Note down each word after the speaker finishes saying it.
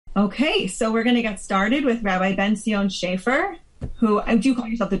Okay, so we're going to get started with Rabbi Ben-Zion Schaefer, who, do you call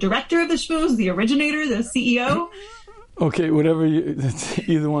yourself the director of the Shmooze, the originator, the CEO? Okay, whatever it's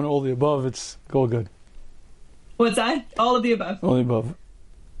either one, all the above, it's all good. What's that? All of the above. All the above.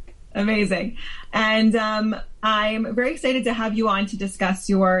 Amazing. And I'm very excited to have you on to discuss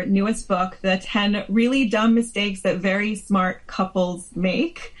your newest book, The 10 Really Dumb Mistakes That Very Smart Couples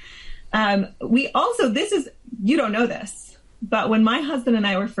Make. You don't know this, but when my husband and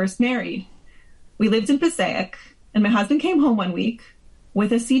I were first married, we lived in Passaic, and my husband came home one week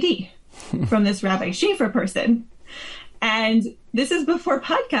with a CD from this Rabbi Schaefer person. And this is before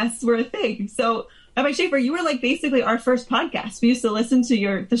podcasts were a thing. So Rabbi Schaefer, you were like basically our first podcast. We used to listen to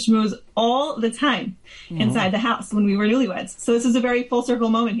the Shmooze all the time inside the house when we were newlyweds. So this is a very full circle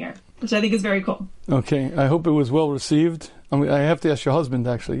moment here, which I think is very cool. Okay, I hope it was well received. I have to ask your husband,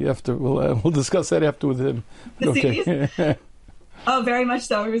 actually. We'll discuss that after with him. The CDs? Oh, very much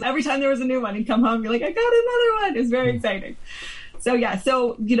so. It was every time there was a new one, he'd come home and be like, I got another one. It was very exciting. So yeah,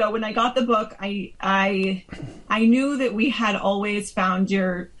 when I got the book, I knew that we had always found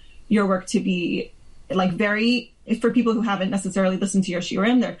your work to be like very, for people who haven't necessarily listened to your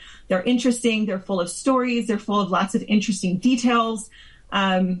shiurim, they're interesting, they're full of stories, they're full of lots of interesting details,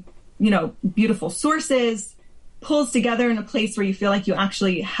 beautiful sources, pulls together in a place where you feel like you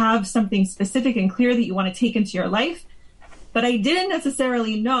actually have something specific and clear that you want to take into your life. But I didn't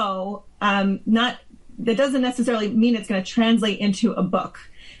necessarily know, that doesn't necessarily mean it's going to translate into a book.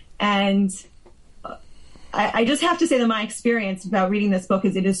 And I just have to say that my experience about reading this book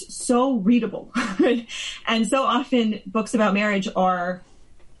is it is so readable. And so often books about marriage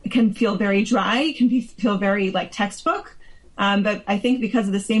can feel very dry, feel very like textbook. But I think because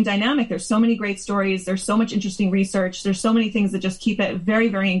of the same dynamic, there's so many great stories, there's so much interesting research, there's so many things that just keep it very,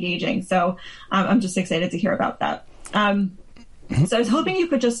 very engaging. So I'm just excited to hear about that. So I was hoping you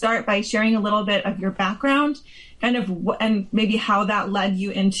could just start by sharing a little bit of your background, and maybe how that led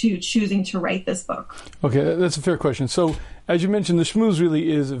you into choosing to write this book. Okay, that's a fair question. So, as you mentioned, the Shmooze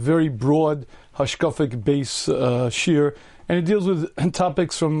really is a very broad, hashkafic base shiur, and it deals with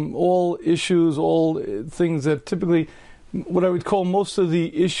topics from all issues, all things that typically, what I would call most of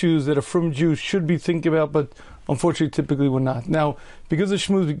the issues that a frum Jew should be thinking about, but unfortunately, typically we're not. Now, because the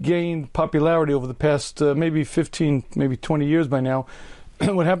Shmooze gained popularity over the past maybe 15, maybe 20 years by now,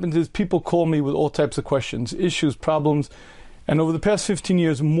 what happens is people call me with all types of questions, issues, problems, and over the past 15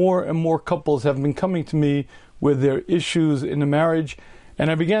 years, more and more couples have been coming to me with their issues in the marriage, and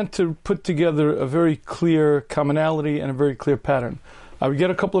I began to put together a very clear commonality and a very clear pattern. I would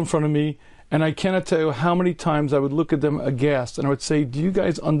get a couple in front of me, and I cannot tell you how many times I would look at them aghast, and I would say, do you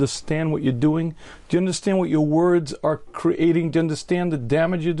guys understand what you're doing? Do you understand what your words are creating? Do you understand the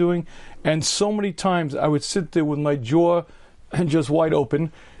damage you're doing? And so many times I would sit there with my jaw just wide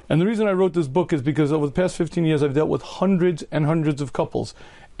open. And the reason I wrote this book is because over the past 15 years I've dealt with hundreds and hundreds of couples.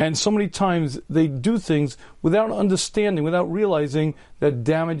 And so many times they do things without understanding, without realizing that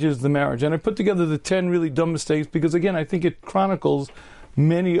damages the marriage. And I put together the 10 really dumb mistakes because, again, I think it chronicles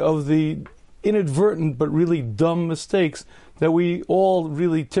many of the inadvertent but really dumb mistakes that we all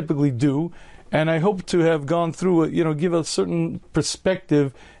really typically do. And I hope to have gone through, give a certain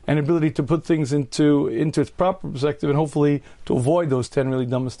perspective and ability to put things into its proper perspective and hopefully to avoid those 10 really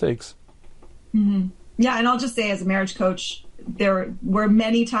dumb mistakes. Mm-hmm. Yeah, and I'll just say as a marriage coach, there were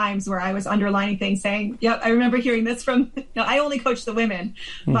many times where I was underlining things saying, yep, I remember hearing this from, I only coach the women,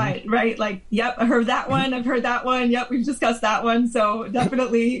 but right, like, yep, I heard that one, I've heard that one, yep, we've discussed that one. So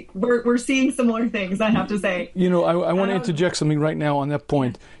definitely we're seeing similar things, I have to say. I want to interject something right now on that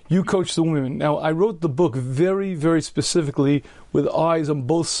point. You coach the women. Now, I wrote the book very, very specifically with eyes on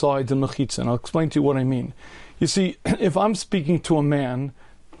both sides of Mechitza, and I'll explain to you what I mean. You see, if I'm speaking to a man,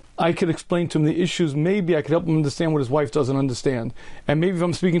 I could explain to him the issues. Maybe I could help him understand what his wife doesn't understand. And maybe if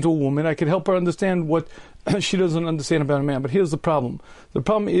I'm speaking to a woman, I could help her understand what she doesn't understand about a man. But here's the problem. The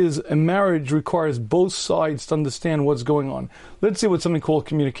problem is a marriage requires both sides to understand what's going on. Let's say what's something called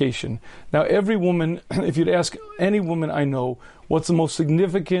communication. Now, every woman, if you'd ask any woman I know, what's the most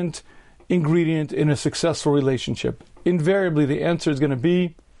significant ingredient in a successful relationship? Invariably, the answer is going to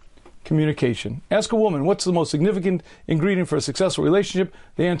be communication. Ask a woman, what's the most significant ingredient for a successful relationship?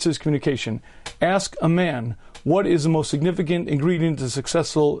 The answer is communication. Ask a man, what is the most significant ingredient to a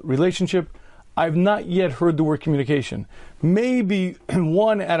successful relationship? I've not yet heard the word communication. Maybe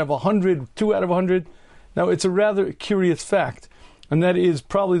 1 out of 100, 2 out of 100. Now, it's a rather curious fact, and that is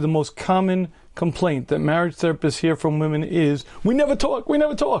probably the most common complaint that marriage therapists hear from women is, we never talk.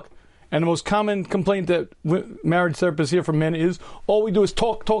 And the most common complaint that marriage therapists hear from men is, all we do is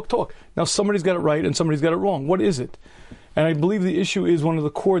talk. Now, somebody's got it right and somebody's got it wrong. What is it? And I believe the issue is one of the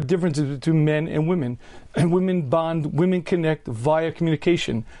core differences between men and women. And women bond, women connect via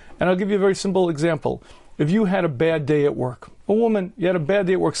communication. And I'll give you a very simple example. If you had a bad day at work, a woman, you had a bad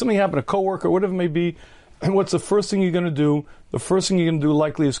day at work, something happened, a coworker, whatever it may be, and what's the first thing you're going to do? The first thing you're going to do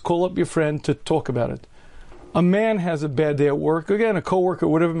likely is call up your friend to talk about it. A man has a bad day at work, again, a coworker,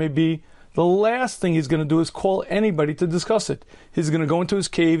 whatever it may be, the last thing he's going to do is call anybody to discuss it. He's going to go into his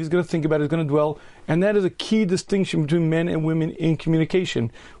cave, he's going to think about it, he's going to dwell, and that is a key distinction between men and women in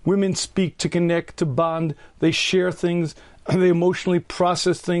communication. Women speak to connect, to bond, they share things, they emotionally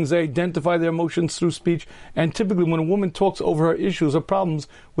process things, they identify their emotions through speech, and typically when a woman talks over her issues or problems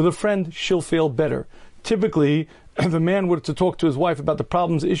with a friend, she'll feel better. Typically, if a man were to talk to his wife about the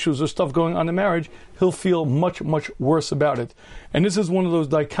problems, issues, or stuff going on in marriage, he'll feel much, much worse about it. And this is one of those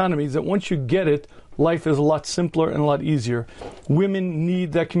dichotomies that once you get it, life is a lot simpler and a lot easier. Women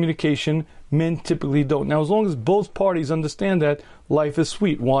need that communication. Men typically don't. Now, as long as both parties understand that, life is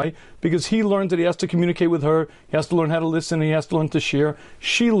sweet. Why? Because he learns that he has to communicate with her. He has to learn how to listen. And he has to learn to share.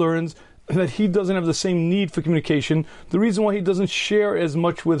 She learns that he doesn't have the same need for communication. The reason why he doesn't share as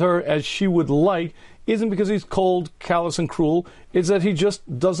much with her as she would like isn't because he's cold, callous, and cruel. It's that he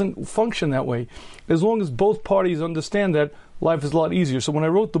just doesn't function that way. As long as both parties understand that, life is a lot easier. So when I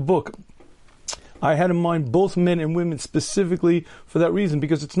wrote the book, I had in mind both men and women specifically for that reason,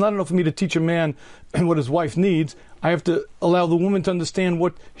 because it's not enough for me to teach a man what his wife needs. I have to allow the woman to understand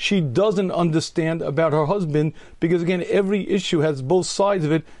what she doesn't understand about her husband, because again, every issue has both sides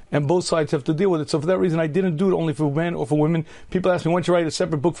of it, and both sides have to deal with it. So for that reason, I didn't do it only for men or for women. People ask me, why don't you write a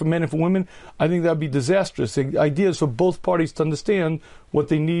separate book for men and for women? I think that would be disastrous. The idea is for both parties to understand what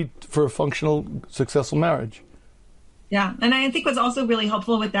they need for a functional, successful marriage. Yeah, and I think what's also really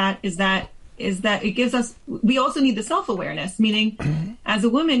helpful with that is that it gives us, we also need the self-awareness, meaning as a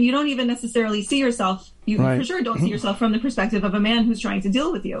woman, you don't even necessarily see yourself, you for sure don't see yourself from the perspective of a man who's trying to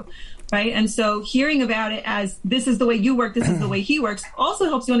deal with you, right? And so hearing about it as this is the way you work, this is the way he works, also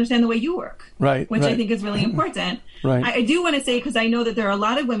helps you understand the way you work, which I think is really important. I do want to say, because I know that there are a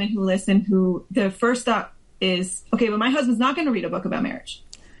lot of women who listen who the first thought is, okay, but my husband's not going to read a book about marriage.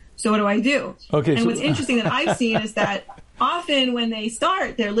 So what do I do? And what's interesting that I've seen is that often when they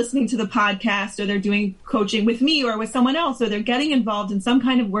start, they're listening to the podcast or they're doing coaching with me or with someone else, or they're getting involved in some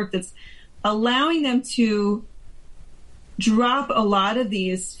kind of work that's allowing them to drop a lot of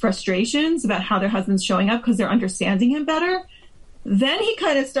these frustrations about how their husband's showing up because they're understanding him better. Then he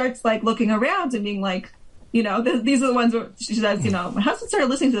kind of starts like looking around and being like, you know, these are the ones where she says, you know, my husband started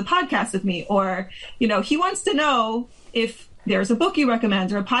listening to the podcast with me, or, you know, he wants to know if there's a book you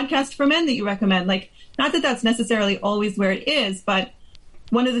recommend or a podcast for men that you recommend. Like, not that that's necessarily always where it is, but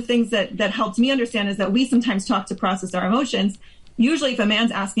one of the things that helps me understand is that we sometimes talk to process our emotions. Usually if a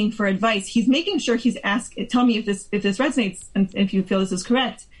man's asking for advice, he's making sure he's tell me if this resonates and if you feel this is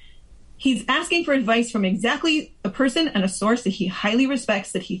correct. He's asking for advice from exactly a person and a source that he highly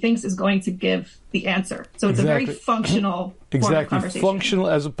respects, that he thinks is going to give the answer. So it's a very functional form of conversation. Functional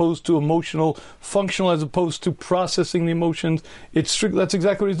as opposed to emotional, functional as opposed to processing the emotions. It's strict. That's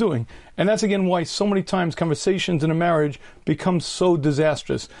exactly what he's doing. And that's, again, why so many times conversations in a marriage become so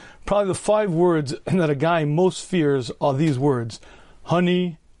disastrous. Probably the 5 words that a guy most fears are these words: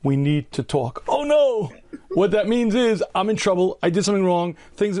 honey, we need to talk. Oh, no! What that means is, I'm in trouble, I did something wrong,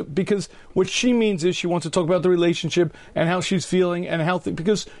 because what she means is she wants to talk about the relationship and how she's feeling and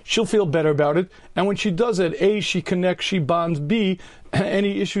because she'll feel better about it. And when she does it, A, she connects, she bonds, B,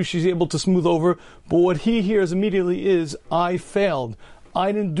 any issue she's able to smooth over. But what he hears immediately is, I failed.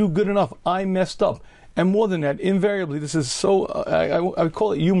 I didn't do good enough. I messed up. And more than that, invariably, this is so, I would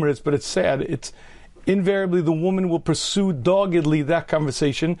call it humorous, but it's sad. It's invariably the woman will pursue doggedly that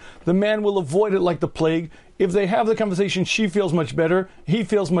conversation. The man will avoid it like the plague. If they have the conversation, she feels much better, he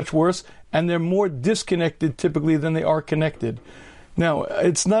feels much worse, and they're more disconnected typically than they are connected. Now,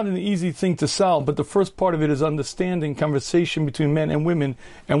 it's not an easy thing to solve, but the first part of it is understanding conversation between men and women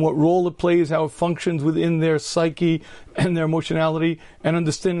and what role it plays, how it functions within their psyche and their emotionality, and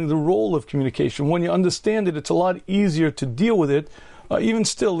understanding the role of communication. When you understand it, it's a lot easier to deal with it. Even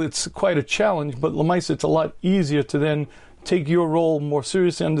still, it's quite a challenge, but Lamaisa, it's a lot easier to then take your role more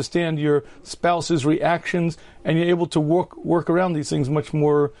seriously, understand your spouse's reactions, and you're able to work around these things much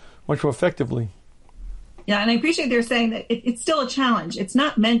more effectively. Yeah, and I appreciate they're saying that it's still a challenge. It's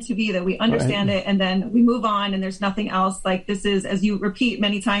not meant to be that we understand it and then we move on and there's nothing else. Like, this is, as you repeat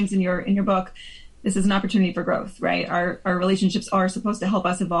many times in your book, this is an opportunity for growth, right? Our relationships are supposed to help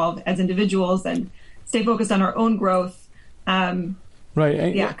us evolve as individuals and stay focused on our own growth.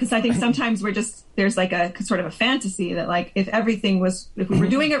 Right. Yeah, because I think sometimes there's like a sort of a fantasy that, like, if we were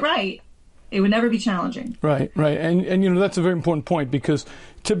doing it right, it would never be challenging. Right. And that's a very important point, because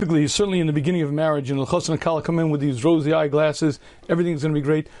typically, certainly in the beginning of marriage, the chassan and kala come in with these rosy eyeglasses, everything's going to be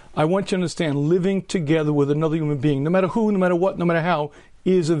great. I want you to understand, living together with another human being, no matter who, no matter what, no matter how,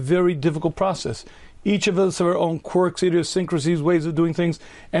 is a very difficult process. Each of us have our own quirks, idiosyncrasies, ways of doing things,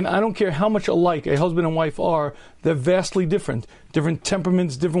 and I don't care how much alike a husband and wife are, they're vastly different. Different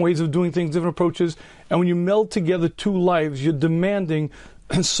temperaments, different ways of doing things, different approaches, and when you meld together two lives, you're demanding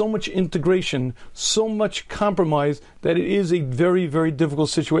so much integration, so much compromise, that it is a very, very difficult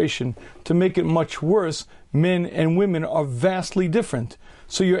situation. To make it much worse, men and women are vastly different.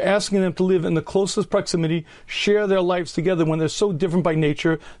 So you're asking them to live in the closest proximity, share their lives together when they're so different by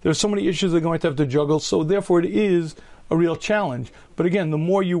nature. There are so many issues they're going to have to juggle. So therefore, it is a real challenge. But again, the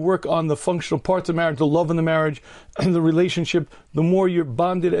more you work on the functional parts of marriage, the love in the marriage, and the relationship, the more you're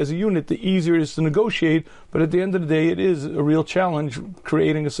bonded as a unit, the easier it is to negotiate. But at the end of the day, it is a real challenge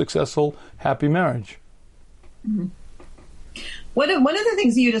creating a successful, happy marriage. Mm-hmm. One of the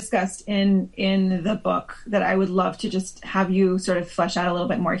things you discussed in the book that I would love to just have you sort of flesh out a little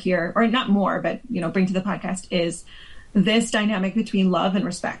bit more here, or not more, but bring to the podcast, is this dynamic between love and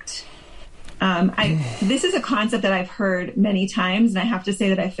respect. This is a concept that I've heard many times, and I have to say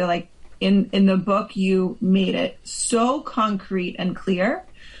that I feel like in the book you made it so concrete and clear,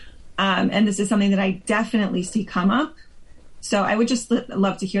 and this is something that I definitely see come up. So I would just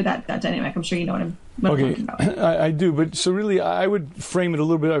love to hear that dynamic. I'm sure you know what I'm talking about. I do, but so really I would frame it a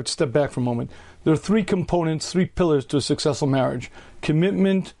little bit. I would step back for a moment. There are three components, three pillars to a successful marriage: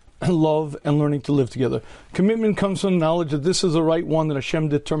 commitment, love, and learning to live together. Commitment comes from the knowledge that this is the right one that Hashem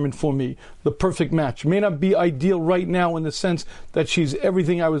determined for me, the perfect match. May not be ideal right now in the sense that she's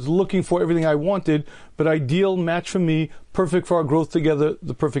everything I was looking for, everything I wanted, but ideal match for me, perfect for our growth together,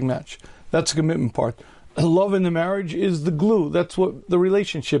 the perfect match. That's the commitment part. Love in the marriage is the glue. That's what the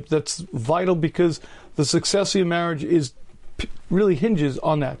relationship. That's vital, because the success of your marriage really hinges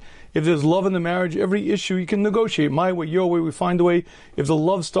on that. If there's love in the marriage, every issue you can negotiate. My way, your way, we find a way. If the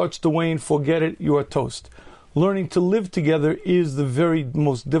love starts to wane, forget it, you are toast. Learning to live together is the very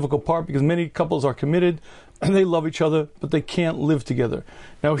most difficult part, because many couples are committed and they love each other, but they can't live together.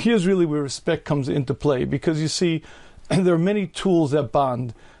 Now, here's really where respect comes into play, because you see, there are many tools that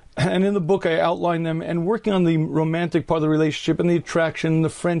bond. And in the book, I outline them, and working on the romantic part of the relationship and the attraction, the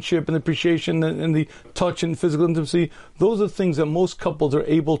friendship and the appreciation and the touch and physical intimacy, those are things that most couples are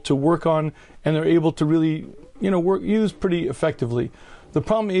able to work on, and they're able to really, use pretty effectively. The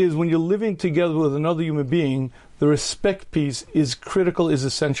problem is when you're living together with another human being, the respect piece is critical, is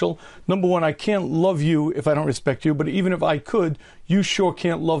essential. Number one, I can't love you if I don't respect you, but even if I could, you sure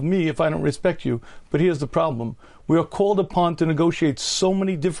can't love me if I don't respect you. But here's the problem. We are called upon to negotiate so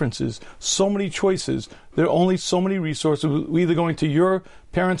many differences, so many choices. There are only so many resources. We're either going to your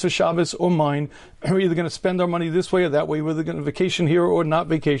parents for Shabbos or mine. We're either going to spend our money this way or that way. We're either going to vacation here or not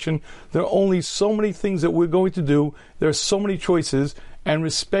vacation. There are only so many things that we're going to do. There are so many choices, and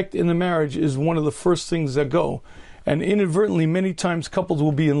respect in the marriage is one of the first things that go. And inadvertently, many times couples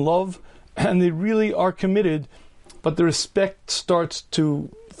will be in love and they really are committed, but the respect starts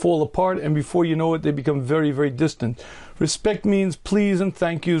to fall apart, and before you know it, they become very, very distant. Respect means please and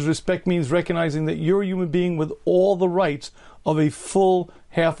thank yous. Respect means recognizing that you're a human being with all the rights of a full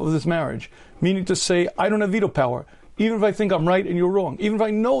half of this marriage. Meaning to say, I don't have veto power. Even if I think I'm right and you're wrong. Even if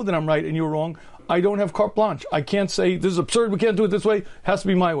I know that I'm right and you're wrong, I don't have carte blanche. I can't say, this is absurd, we can't do it this way, it has to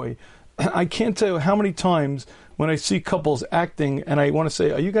be my way. I can't tell you how many times when I see couples acting and I want to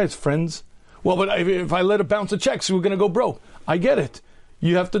say, are you guys friends? Well, but if I let it bounce a check, so we're going to go broke. I get it.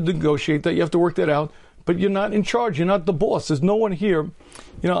 You have to negotiate that. You have to work that out. But you're not in charge. You're not the boss. There's no one here.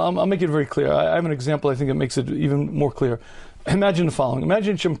 I'll make it very clear. I have an example I think that makes it even more clear. Imagine the following.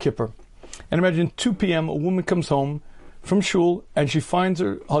 Imagine Yom Kippur. And imagine 2 p.m. a woman comes home from shul and she finds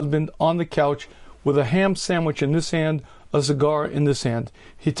her husband on the couch with a ham sandwich in this hand, a cigar in this hand.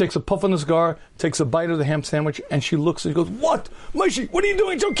 He takes a puff on the cigar, takes a bite of the ham sandwich, and she looks and she goes, "What? Moshe, what are you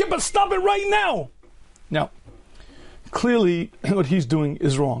doing, Yom Kippur? Stop it right now!" Now, clearly, what he's doing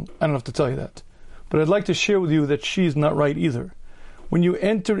is wrong. I don't have to tell you that. But I'd like to share with you that she's not right either. When you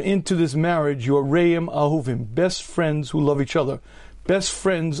enter into this marriage, you are Re'em Ahuvim, best friends who love each other. Best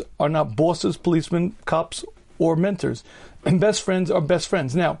friends are not bosses, policemen, cops, or mentors. And best friends are best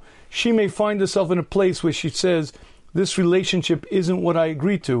friends. Now, she may find herself in a place where she says, this relationship isn't what I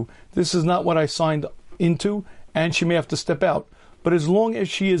agreed to. This is not what I signed into, and she may have to step out. But as long as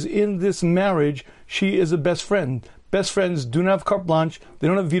she is in this marriage, she is a best friend. Best friends do not have carte blanche, they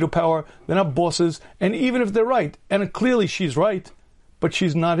don't have veto power, they're not bosses, and even if they're right, and clearly she's right, but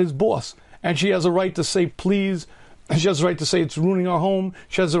she's not his boss, and she has a right to say please She has the right to say it's ruining our home.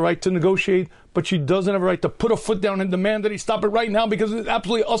 She has the right to negotiate, but she doesn't have a right to put her foot down and demand that he stop it right now because it's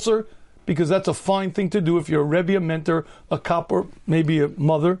absolutely usher. Because that's a fine thing to do if you're a Rebbe, a mentor, a cop, or maybe a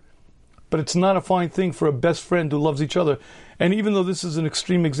mother. But it's not a fine thing for a best friend who loves each other. And even though this is an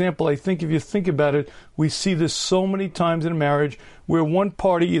extreme example, I think if you think about it, we see this so many times in a marriage where one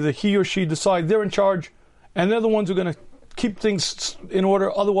party, either he or she, decide they're in charge and they're the ones who are going to keep things in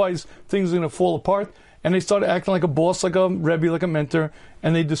order. Otherwise, things are going to fall apart. And they start acting like a boss, like a Rebbe, like a mentor,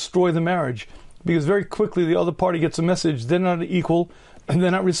 and they destroy the marriage. Because very quickly the other party gets a message, they're not equal, and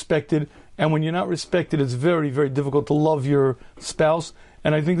they're not respected. And when you're not respected, it's very, very difficult to love your spouse.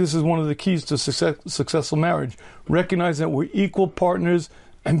 And I think this is one of the keys to successful marriage. Recognize that we're equal partners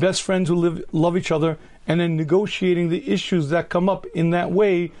and best friends who love each other, and then negotiating the issues that come up in that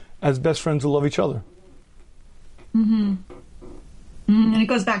way as best friends who love each other. Mm-hmm. And it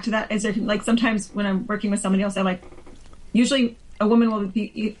goes back to that, as if, like, sometimes when I'm working with somebody else, usually a woman will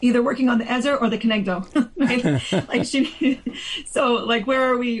be either working on the Ezer or the Kenegdo. Like where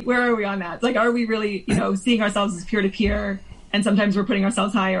are we on that? Like, are we really, seeing ourselves as peer-to-peer, and sometimes we're putting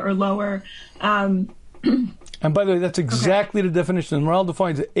ourselves higher or lower? And by the way, that's exactly the definition. The Maharal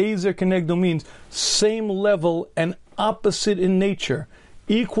defines it. Ezer Kenegdo means same level and opposite in nature.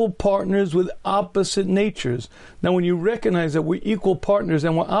 Equal partners with opposite natures. Now, when you recognize that we're equal partners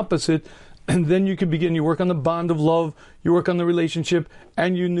and we're opposite, and then you can begin, you work on the bond of love, you work on the relationship,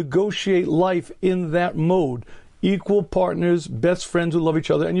 and you negotiate life in that mode. Equal partners, best friends who love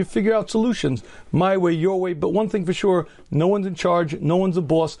each other, and you figure out solutions. My way, your way. But one thing for sure, no one's in charge, no one's a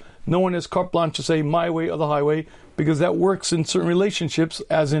boss, no one has carte blanche to say my way or the highway, because that works in certain relationships,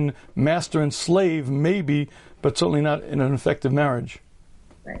 as in master and slave, maybe, but certainly not in an effective marriage.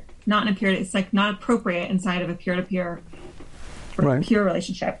 Right. Not in a peer, it's like not appropriate inside of a peer-to-peer right. Pure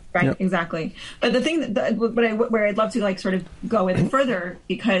relationship, right? Yep. Exactly. But the thing where I'd love to sort of go with it further,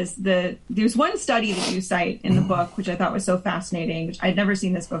 because there's one study that you cite in the book, which I thought was so fascinating, which I'd never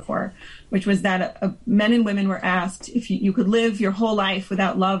seen this before, which was that men and women were asked if you could live your whole life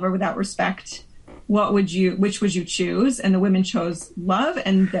without love or without respect, which would you choose? And the women chose love,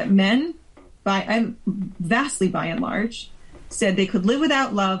 and that men, vastly by and large, said they could live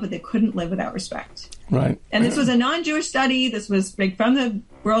without love, but they couldn't live without respect. Right. And this was a non-Jewish study. This was from the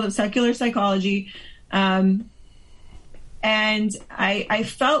world of secular psychology. And I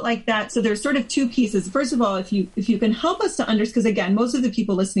felt like that. So there's sort of two pieces. First of all, if you can help us to understand, because again, most of the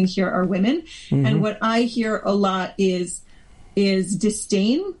people listening here are women. Mm-hmm. And what I hear a lot is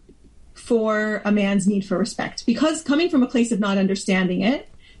disdain for a man's need for respect, because coming from a place of not understanding it.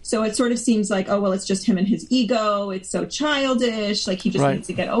 So it sort of seems like, oh, well, it's just him and his ego. It's so childish. Like, he just right. needs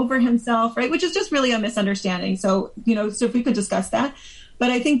to get over himself, right? Which is just really a misunderstanding. So, so if we could discuss that. But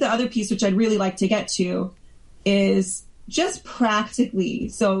I think the other piece, which I'd really like to get to, is just practically.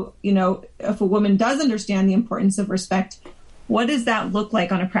 So, if a woman does understand the importance of respect, what does that look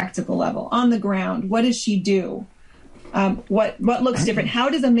like on a practical level, on the ground? What does she do? What looks different? How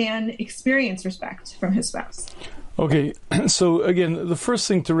does a man experience respect from his spouse? Okay, so again, the first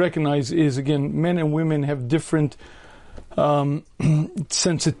thing to recognize is, again, men and women have different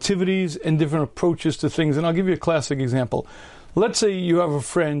sensitivities and different approaches to things. And I'll give you a classic example. Let's say you have a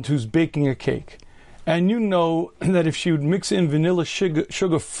friend who's baking a cake, and you know that if she would mix in vanilla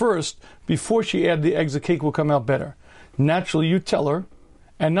sugar first before she add the eggs, the cake will come out better. Naturally, you tell her,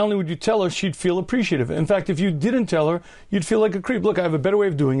 and not only would you tell her, she'd feel appreciative. In fact, if you didn't tell her, you'd feel like a creep. Look, I have a better way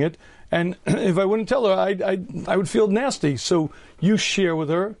of doing it. And if I wouldn't tell her, I would feel nasty. So you share with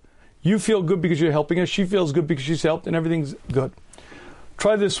her. You feel good because you're helping her. She feels good because she's helped, and everything's good.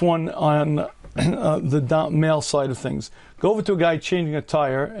 Try this one on the male side of things. Go over to a guy changing a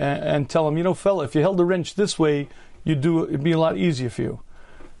tire and tell him, fella, if you held the wrench this way, it'd be a lot easier for you.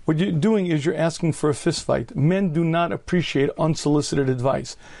 What you're doing is you're asking for a fist fight. Men do not appreciate unsolicited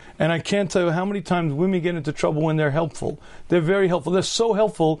advice. And I can't tell you how many times women get into trouble when they're helpful. They're very helpful. They're so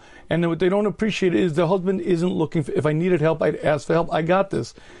helpful, and what they don't appreciate is their husband isn't looking for, if I needed help, I'd ask for help. I got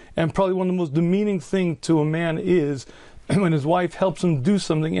this. And probably one of the most demeaning things to a man is when his wife helps him do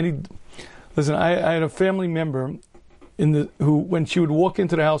something. And listen, I had a family member who, when she would walk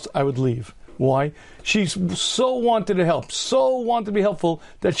into the house, I would leave. Why? She so wanted to help, so wanted to be helpful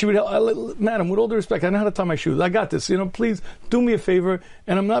that she would help. Madam, with all due respect, I know how to tie my shoes. I got this. Please do me a favor.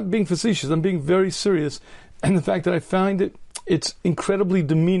 And I'm not being facetious. I'm being very serious. And the fact that I find it's incredibly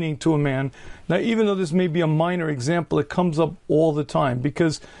demeaning to a man. Now, even though this may be a minor example, it comes up all the time.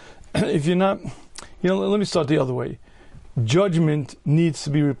 Because if you're not, let me start the other way. Judgment needs to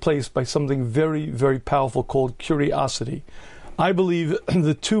be replaced by something very, very powerful called curiosity. I believe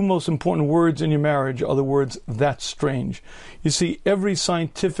the two most important words in your marriage are the words, "that's strange." You see, every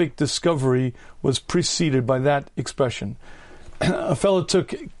scientific discovery was preceded by that expression. A fellow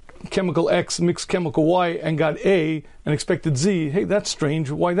took chemical X, mixed chemical Y, and got A, and expected Z. Hey, that's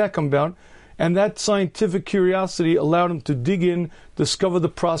strange. Why'd that come about? And that scientific curiosity allowed him to dig in, discover the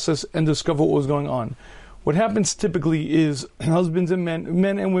process, and discover what was going on. What happens typically is husbands and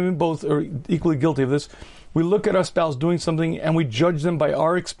men and women both are equally guilty of this. We look at our spouse doing something and we judge them by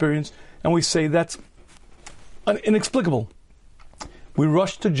our experience and we say that's inexplicable. We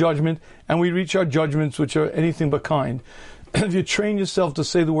rush to judgment and we reach our judgments which are anything but kind. If you train yourself to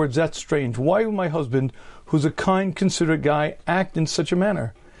say the words, "that's strange," why would my husband, who's a kind, considerate guy, act in such a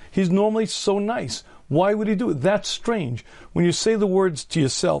manner? He's normally so nice. Why would he do it? That's strange. When you say the words to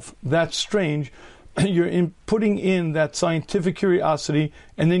yourself, "that's strange," you're putting in that scientific curiosity,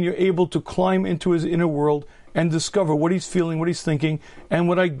 and then you're able to climb into his inner world and discover what he's feeling, what he's thinking. And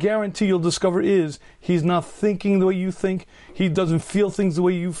what I guarantee you'll discover is he's not thinking the way you think. He doesn't feel things the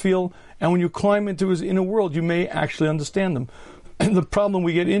way you feel. And when you climb into his inner world, you may actually understand them. And the problem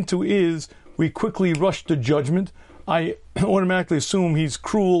we get into is we quickly rush to judgment. I automatically assume he's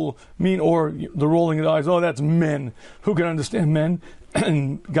cruel, mean, or the rolling of the eyes. Oh, that's men. Who can understand men?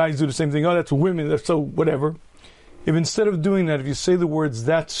 And guys do the same thing. Oh, that's women. That's so whatever. If instead of doing that, if you say the words,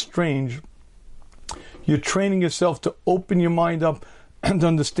 "that's strange," you're training yourself to open your mind up and to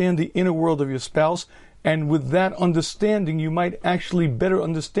understand the inner world of your spouse. And with that understanding, you might actually better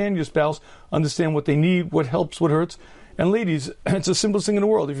understand your spouse, understand what they need, what helps, what hurts. And ladies, it's the simplest thing in the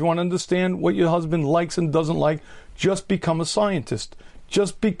world. If you want to understand what your husband likes and doesn't like, just become a scientist.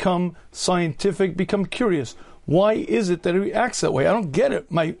 Just become scientific, become curious. Why is it that he acts that way? I don't get it.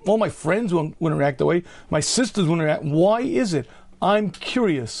 All my friends wouldn't react that way. My sisters wouldn't react. Why is it? I'm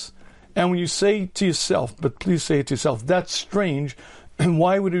curious. And when you say to yourself, but please say it to yourself, "that's strange," and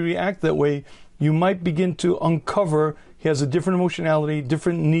why would he react that way? You might begin to uncover he has a different emotionality,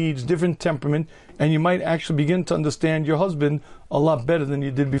 different needs, different temperament, and you might actually begin to understand your husband a lot better than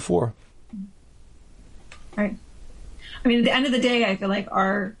you did before. Right. I mean, at the end of the day, I feel like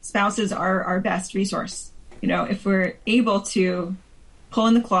our spouses are our best resource. You know, if we're able to pull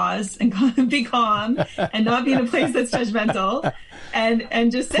in the claws and be calm and not be in a place that's judgmental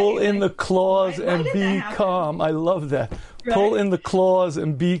and just say, pull in the claws and be calm. I love that. Right? Pull in the claws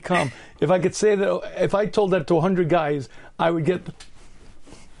and be calm. If I could say that, if I told that to 100 guys, I would get...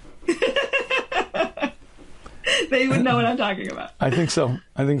 They would know what I'm talking about. I think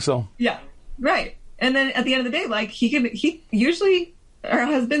so. Yeah, right. And then at the end of the day, like he usually, our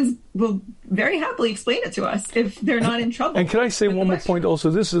husbands will very happily explain it to us if they're not in trouble. And can I say one more point also?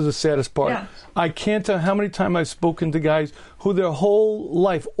 This is the saddest part. Yeah. I can't tell how many times I've spoken to guys who their whole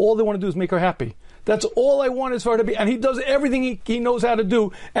life, all they want to do is make her happy. That's all I want is for her to be. And he does everything he knows how to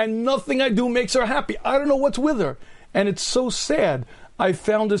do, and nothing I do makes her happy. I don't know what's with her. And it's so sad. I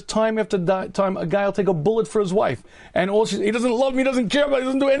found this time after time, a guy will take a bullet for his wife. And he doesn't love me, doesn't care about me,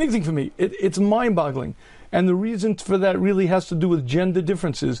 doesn't do anything for me. It's mind-boggling. And the reason for that really has to do with gender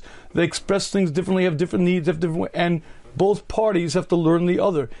differences. They express things differently, have different needs, and both parties have to learn the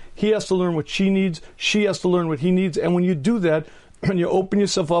other. He has to learn what she needs. She has to learn what he needs. And when you do that, when you open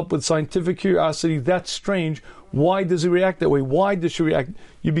yourself up with scientific curiosity, that's strange. Why does he react that way? Why does she react?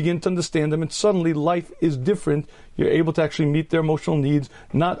 You begin to understand them, and suddenly life is different. You're able to actually meet their emotional needs,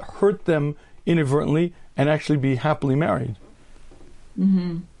 not hurt them inadvertently, and actually be happily married.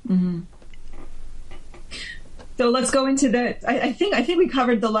 Mm-hmm. Mm-hmm. So let's go into I think we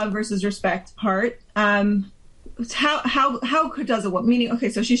covered the love versus respect part. How does it work? Meaning, okay,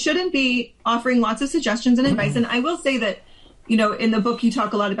 so she shouldn't be offering lots of suggestions and advice. And I will say that, you know, in the book, you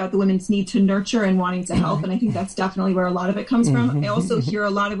talk a lot about the women's need to nurture and wanting to help. And I think that's definitely where a lot of it comes from. I also hear a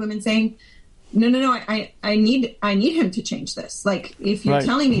lot of women saying, no, I need him to change this. Like, if you're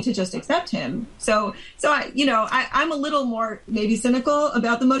telling me to just accept him. So I'm a little more maybe cynical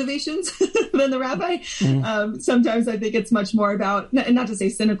about the motivations than the rabbi. Sometimes I think it's much more about, not to say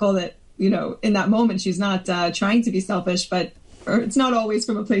cynical that, you know, in that moment, she's not trying to be selfish, or it's not always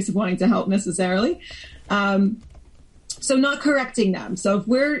from a place of wanting to help necessarily. So not correcting them. So if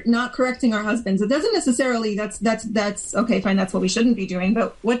we're not correcting our husbands, it doesn't necessarily, that's okay, fine, that's what we shouldn't be doing.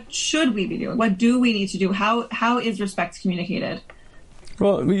 But what should we be doing? What do we need to do? How is respect communicated?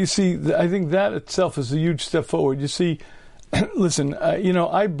 Well, you see, I think that itself is a huge step forward. You see, listen,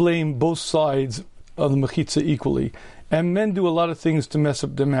 I blame both sides of the mechitza equally. And men do a lot of things to mess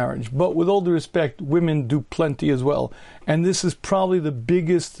up their marriage. But with all due respect, women do plenty as well. And this is probably the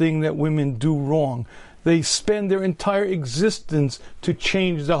biggest thing that women do wrong. They spend their entire existence to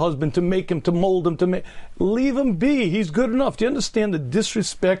change the husband, to make him, to mold him, leave him be. He's good enough. Do you understand the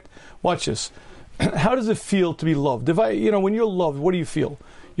disrespect? Watch this. How does it feel to be loved? When you're loved, what do you feel?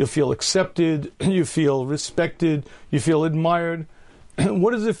 You feel accepted, you feel respected, you feel admired.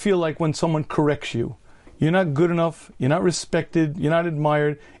 What does it feel like when someone corrects you? You're not good enough, you're not respected, you're not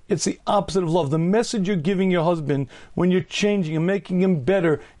admired. It's the opposite of love. The message you're giving your husband when you're changing and making him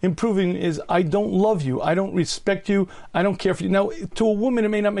better, improving, is, I don't love you, I don't respect you, I don't care for you. Now, to a woman, it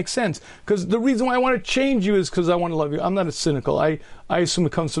may not make sense, because the reason why I want to change you is because I want to love you. I'm not a cynical. I assume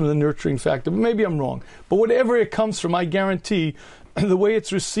it comes from the nurturing factor, but maybe I'm wrong. But whatever it comes from, I guarantee the way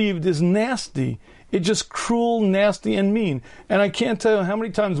it's received is nasty. It's just cruel, nasty, and mean. And I can't tell you how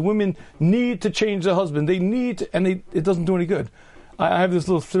many times women need to change their husband. They need to, and it doesn't do any good. I have this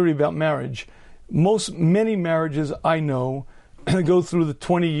little theory about marriage. Many marriages I know go through the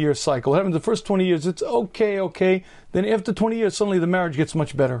 20-year cycle. What happens the first 20 years, it's okay. Then after 20 years, suddenly the marriage gets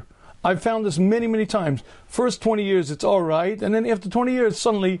much better. I've found this many, many times. First 20 years, it's all right. And then after 20 years,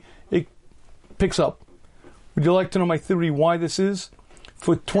 suddenly it picks up. Would you like to know my theory why this is?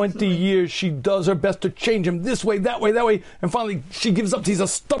 For 20 years, she does her best to change him this way, that way. And finally, she gives up. He's a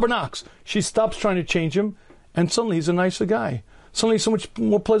stubborn ox. She stops trying to change him. And suddenly, he's a nicer guy. Suddenly, he's so much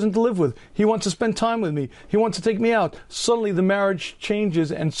more pleasant to live with. He wants to spend time with me. He wants to take me out. Suddenly, the marriage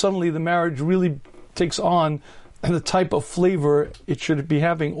changes. And suddenly, the marriage really takes on the type of flavor it should be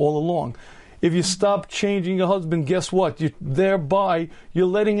having all along. If you stop changing your husband, guess what? You're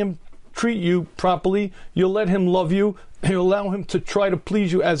letting him treat you properly. You'll let him love you. You allow him to try to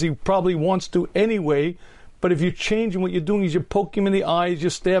please you as he probably wants to anyway. But if you're changing, what you're doing is you're poking him in the eyes, you're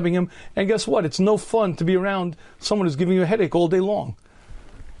stabbing him. And guess what? It's no fun to be around someone who's giving you a headache all day long.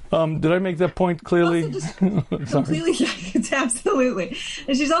 Did I make that point clearly? Completely, it's absolutely.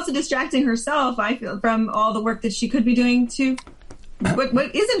 And she's also distracting herself, I feel, from all the work that she could be doing to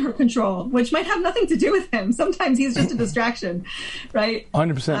what is in her control, which might have nothing to do with him. Sometimes he's just a distraction, right?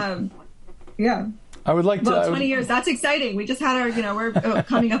 100%. Yeah. I would like to. Well, 20 years, that's exciting. We just had our, we're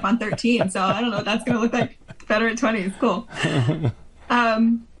coming up on 13, so I don't know what that's going to look like. Better at 20. It's cool.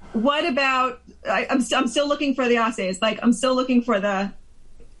 What about, I'm still looking for the assays. I'm still looking for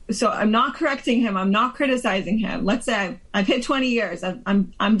so I'm not correcting him. I'm not criticizing him. Let's say I've hit 20 years.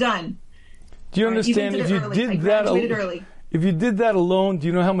 I'm done. Do you understand if you did that early? If you did that alone, do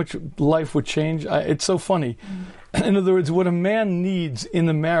you know how much life would change? It's so funny. In other words, what a man needs in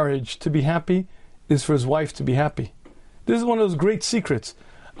the marriage to be happy is for his wife to be happy. This is one of those great secrets.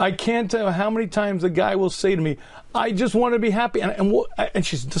 I can't tell you how many times a guy will say to me, I just want to be happy, and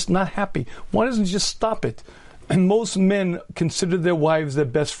she's just not happy. Why doesn't she just stop it? And most men consider their wives their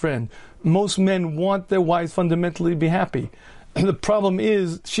best friend. Most men want their wives fundamentally to be happy. And the problem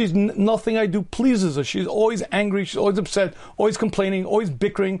is, nothing I do pleases her. She's always angry, she's always upset, always complaining, always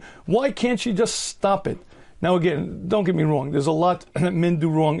bickering. Why can't she just stop it? Now again, don't get me wrong, there's a lot that men do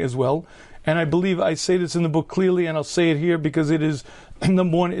wrong as well. And I believe I say this in the book clearly, and I'll say it here because it is,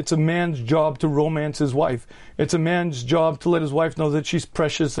 number one, it's a man's job to romance his wife. It's a man's job to let his wife know that she's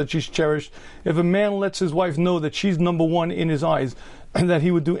precious, that she's cherished. If a man lets his wife know that she's number one in his eyes, and that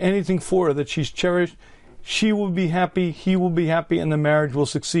he would do anything for her, that she's cherished, she will be happy, he will be happy, and the marriage will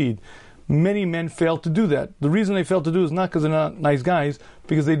succeed. Many men fail to do that. The reason they fail to do it is not because they're not nice guys,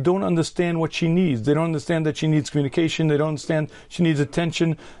 because they don't understand what she needs. They don't understand that she needs communication. They don't understand she needs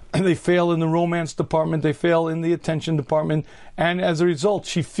attention. They fail in the romance department. They fail in the attention department. And as a result,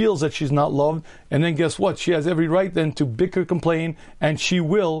 she feels that she's not loved. And then guess what? She has every right then to bicker, complain, and she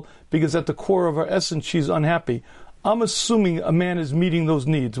will, because at the core of her essence, she's unhappy. I'm assuming a man is meeting those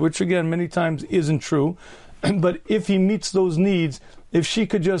needs, which again, many times isn't true. But if he meets those needs, if she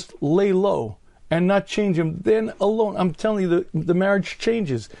could just lay low and not change him, then alone, I'm telling you, the marriage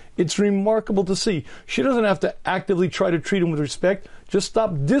changes. It's remarkable to see. She doesn't have to actively try to treat him with respect. Just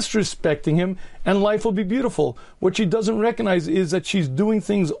stop disrespecting him, and life will be beautiful. What she doesn't recognize is that she's doing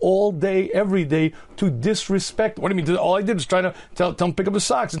things all day, every day, to disrespect. What do you mean? All I did was try to tell him to pick up his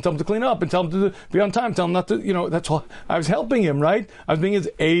socks, and tell him to clean up, and tell him to be on time, tell him not to, that's all. I was helping him, right? I was being his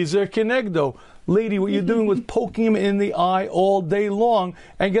Ezer Kenegdo. Lady, what you're doing was poking him in the eye all day long,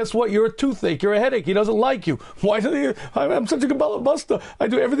 and guess what? You're a toothache. You're a headache. He doesn't like you. Why doesn't he? I'm such a Kabbalah buster. I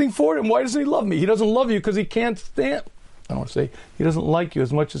do everything for him. Why doesn't he love me? He doesn't love you because he can't stand. I don't want to say he doesn't like you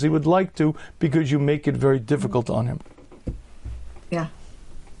as much as he would like to because you make it very difficult on him. Yeah,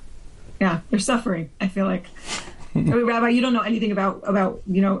 they're suffering. I feel like. Rabbi, you don't know anything about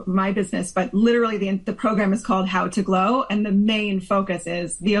my business, but literally the program is called How to Glow, and the main focus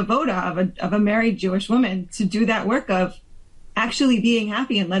is the avoda of a married Jewish woman to do that work of actually being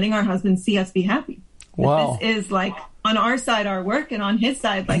happy and letting our husbands see us be happy. Wow. This is like on our side, our work, and on his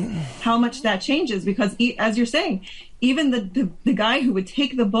side, like how much that changes. Because as you're saying, even the guy who would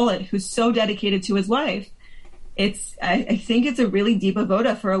take the bullet, who's so dedicated to his wife, I think it's a really deep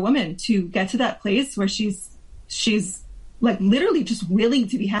avoda for a woman to get to that place where she's like literally just willing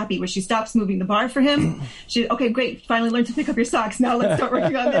to be happy, where she stops moving the bar for him. Okay, great. Finally learned to pick up your socks. Now let's start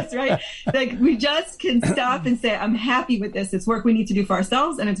working on this, right? Like we just can stop and say, I'm happy with this. It's work we need to do for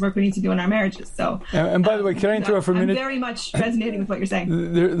ourselves, and it's work we need to do in our marriages. So, and by the way, can I interrupt for a minute? I'm very much resonating with what you're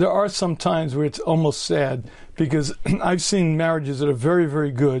saying. There are some times where it's almost sad, because I've seen marriages that are very,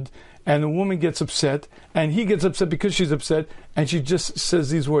 very good, and the woman gets upset, and he gets upset because she's upset, and she just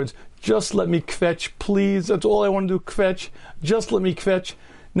says these words, just let me kvetch, please. That's all I want to do, kvetch. Just let me kvetch.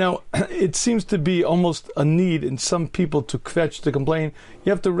 Now, it seems to be almost a need in some people to kvetch, to complain. You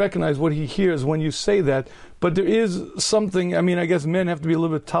have to recognize what he hears when you say that. But there is something, I mean, I guess men have to be a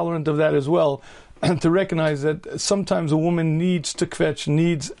little bit tolerant of that as well, to recognize that sometimes a woman needs to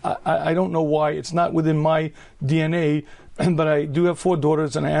kvetch, I don't know why, it's not within my DNA, but I do have 4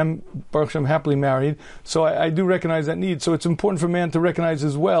 daughters, and I'm happily married, so I do recognize that need. So it's important for a man to recognize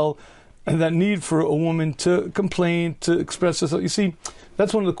as well that need for a woman to complain, to express herself. You see,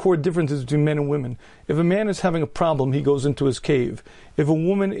 that's one of the core differences between men and women. If a man is having a problem, he goes into his cave. If a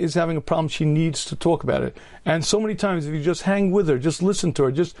woman is having a problem, she needs to talk about it. And so many times, if you just hang with her, just listen to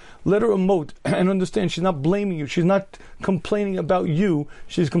her, just let her emote and understand she's not blaming you. She's not complaining about you.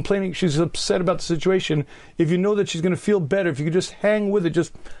 She's complaining, she's upset about the situation. If you know that she's going to feel better, if you could just hang with it,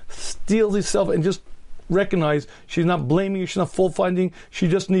 just steel yourself and just recognize she's not blaming you, she's not fault-finding, she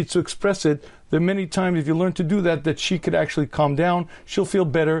just needs to express it. There are many times, if you learn to do that, that she could actually calm down, she'll feel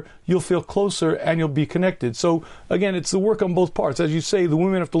better, you'll feel closer, and you'll be connected. So, again, it's the work on both parts. As you say, the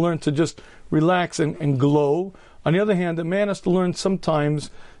women have to learn to just relax and glow. On the other hand, the man has to learn sometimes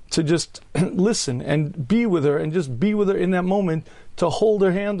to just listen and be with her, and just be with her in that moment, to hold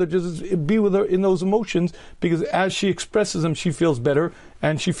her hand, or just be with her in those emotions, because as she expresses them, she feels better,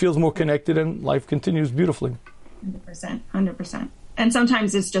 and she feels more connected, and life continues beautifully. 100%. And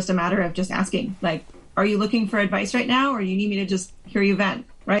sometimes it's just a matter of just asking, like, are you looking for advice right now, or you need me to just hear you vent,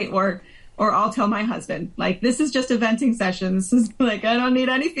 right? Or I'll tell my husband, like, this is just a venting session. This is like, I don't need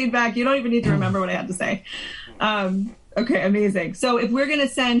any feedback. You don't even need to remember what I had to say. Okay, amazing. So if we're going to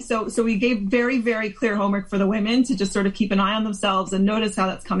send, so we gave very, very clear homework for the women to just sort of keep an eye on themselves and notice how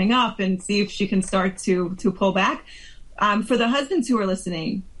that's coming up and see if she can start to pull back. For the husbands who are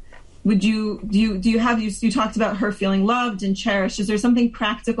listening, you talked about her feeling loved and cherished. Is there something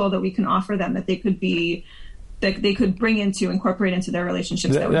practical that we can offer them that they could bring incorporate into their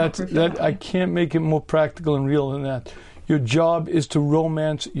relationships? I can't make it more practical and real than that. Your job is to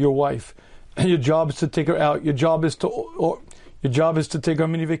romance your wife. Your job is to take her out. Your job is to take her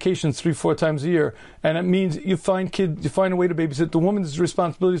on mini vacations 3-4 times a year, and it means you find a way to babysit. The woman's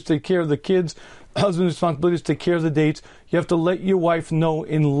responsibility is to take care of the kids. Husband's responsibility is to take care of the dates. You have to let your wife know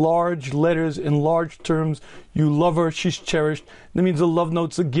in large letters, in large terms, you love her, she's cherished. That means the love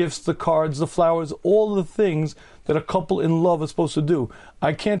notes, the gifts, the cards, the flowers, all the things that a couple in love is supposed to do.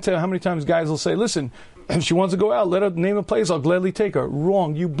 I can't tell how many times guys will say, listen, if she wants to go out, let her name a place, I'll gladly take her.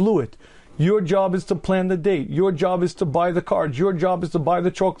 Wrong, you blew it. Your job is to plan the date. Your job is to buy the cards. Your job is to buy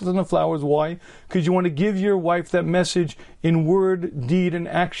the chocolates and the flowers. Why? Because you want to give your wife that message in word, deed, and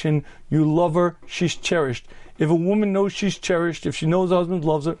action. You love her. She's cherished. If a woman knows she's cherished, if she knows her husband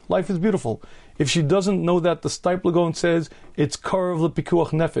loves her, life is beautiful. If she doesn't know that, the Steipler Gaon says it's karav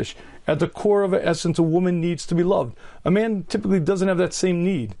lepikuach nefesh. At the core of her essence, a woman needs to be loved. A man typically doesn't have that same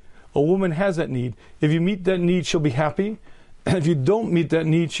need. A woman has that need. If you meet that need, she'll be happy. And if you don't meet that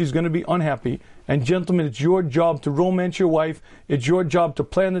need, she's going to be unhappy. And gentlemen, it's your job to romance your wife. It's your job to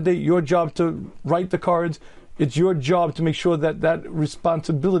plan the date. Your job to write the cards. It's your job to make sure that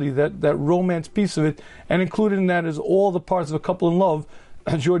responsibility, that romance piece of it, and included in that is all the parts of a couple in love.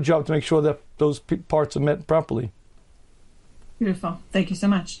 It's your job to make sure that those parts are met properly. Beautiful. Thank you so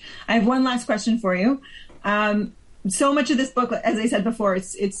much. I have one last question for you. So much of this book, as I said before,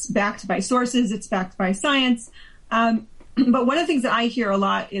 it's backed by sources. It's backed by science. But one of the things that I hear a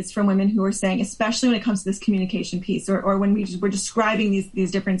lot is from women who are saying, especially when it comes to this communication piece, or when we're describing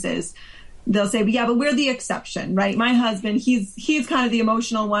these differences, they'll say, yeah, but we're the exception, right? My husband, he's kind of the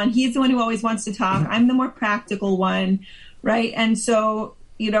emotional one. He's the one who always wants to talk. I'm the more practical one, right? And so,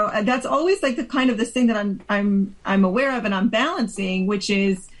 that's always like the kind of this thing that I'm aware of and I'm balancing, which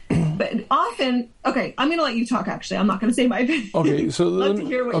is, but often, okay, I'm going to let you talk, actually. I'm not going to say my opinion. Okay, so I'd love to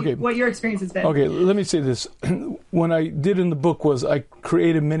hear what your experience has been. Okay, let me say this. What I did in the book was I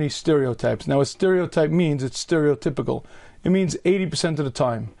created many stereotypes. Now, a stereotype means it's stereotypical. It means 80% of the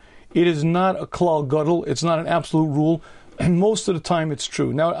time. It is not a klal gadol. It's not an absolute rule. And most of the time it's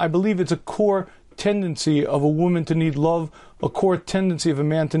true. Now, I believe it's a core tendency of a woman to need love, a core tendency of a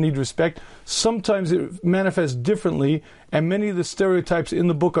man to need respect. Sometimes it manifests differently, and many of the stereotypes in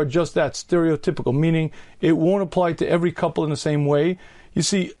the book are just that, stereotypical, meaning it won't apply to every couple in the same way. You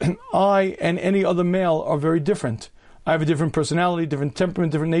see, I and any other male are very different. I have a different personality, different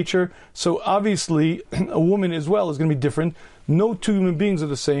temperament, different nature. So obviously, a woman as well is going to be different. No two human beings are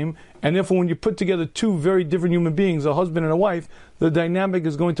the same. And therefore, when you put together two very different human beings, a husband and a wife, the dynamic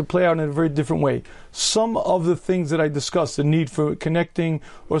is going to play out in a very different way. Some of the things that I discussed, the need for connecting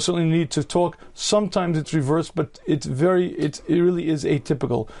or certainly the need to talk, sometimes it's reversed, but it really is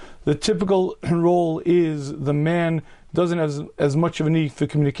atypical. The typical role is the man doesn't have as much of a need for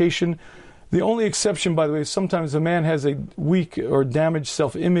communication. The only exception, by the way, is sometimes a man has a weak or damaged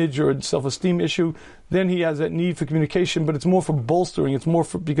self-image or self-esteem issue. Then he has that need for communication, but it's more for bolstering. It's more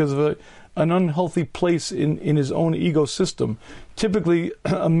because of an unhealthy place in his own ego system. Typically,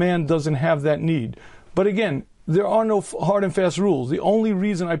 a man doesn't have that need. But again, there are no hard and fast rules. The only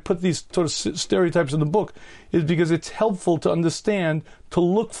reason I put these sort of stereotypes in the book is because it's helpful to understand, to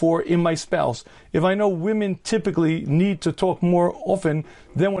look for in my spouse. If I know women typically need to talk more often,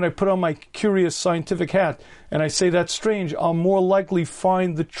 then when I put on my curious scientific hat and I say that's strange, I'll more likely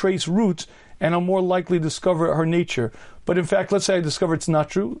find the trace roots and I'll more likely discover her nature. But in fact, let's say I discover it's not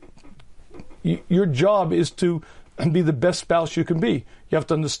true. Your job is to be the best spouse you can be. You have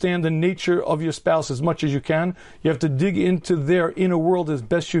to understand the nature of your spouse as much as you can. You have to dig into their inner world as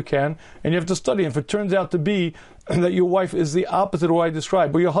best you can, and you have to study. And if it turns out to be that your wife is the opposite of what I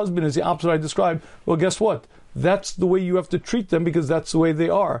described, or your husband is the opposite of what I described, well, guess what? That's the way you have to treat them because that's the way they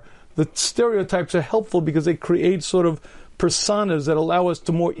are. The stereotypes are helpful because they create sort of personas that allow us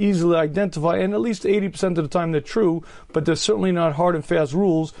to more easily identify, and at least 80% of the time they're true, but they're certainly not hard and fast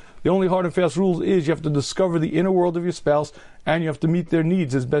rules. The only hard and fast rule is you have to discover the inner world of your spouse and you have to meet their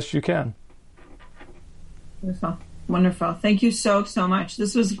needs as best you can. Wonderful. Wonderful. Thank you so much.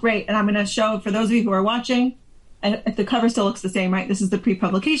 This was great. And I'm going to show, for those of you who are watching, and if the cover still looks the same, right? This is the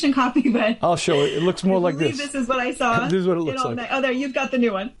pre-publication copy, but I'll show it. It looks more like this. This is what I saw. This is what it looks like. Oh, there, you've got the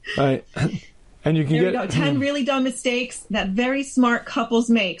new one. All right. And you can Here we go. 10 really dumb mistakes that very smart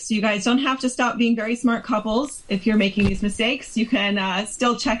couples make. So you guys don't have to stop being very smart couples if you're making these mistakes. You can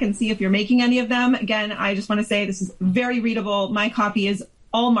still check and see if you're making any of them. Again, I just want to say this is very readable. My copy is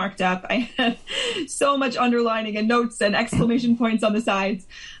all marked up. I had so much underlining and notes and exclamation points on the sides.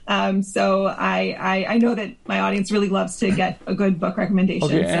 So I know that my audience really loves to get a good book recommendation.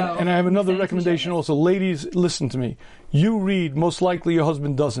 Okay, and I have another recommendation also. Ladies, listen to me. You read, most likely your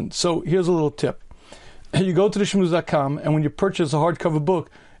husband doesn't. So here's a little tip. You go to theshmooze.com, and when you purchase a hardcover book,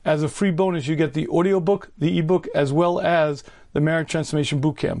 as a free bonus, you get the audiobook, the ebook, as well as the Marriage Transformation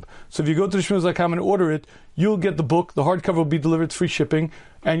Bootcamp. So if you go to theshmooze.com and order it, you'll get the book. The hardcover will be delivered, free shipping.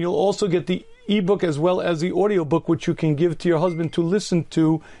 And you'll also get the ebook as well as the audiobook, which you can give to your husband to listen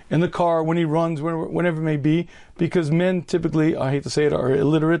to in the car, when he runs, whenever it may be. Because men typically, I hate to say it, are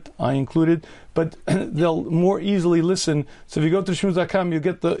illiterate, I included, but they'll more easily listen. So if you go to theshmooze.com,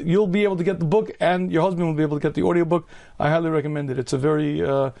 you'll be able to get the book, and your husband will be able to get the audiobook. I highly recommend it. It's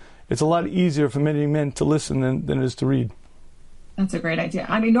a lot easier for many men to listen than it is to read. That's a great idea.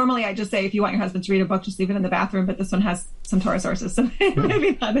 I mean, normally I just say if you want your husband to read a book, just leave it in the bathroom, but this one has some Torah sources, so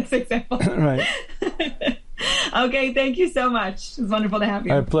maybe not this example. Right. Okay, thank you so much. It was wonderful to have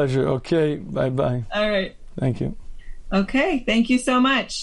you. My pleasure. Okay, bye-bye. All right. Thank you. Okay, thank you so much.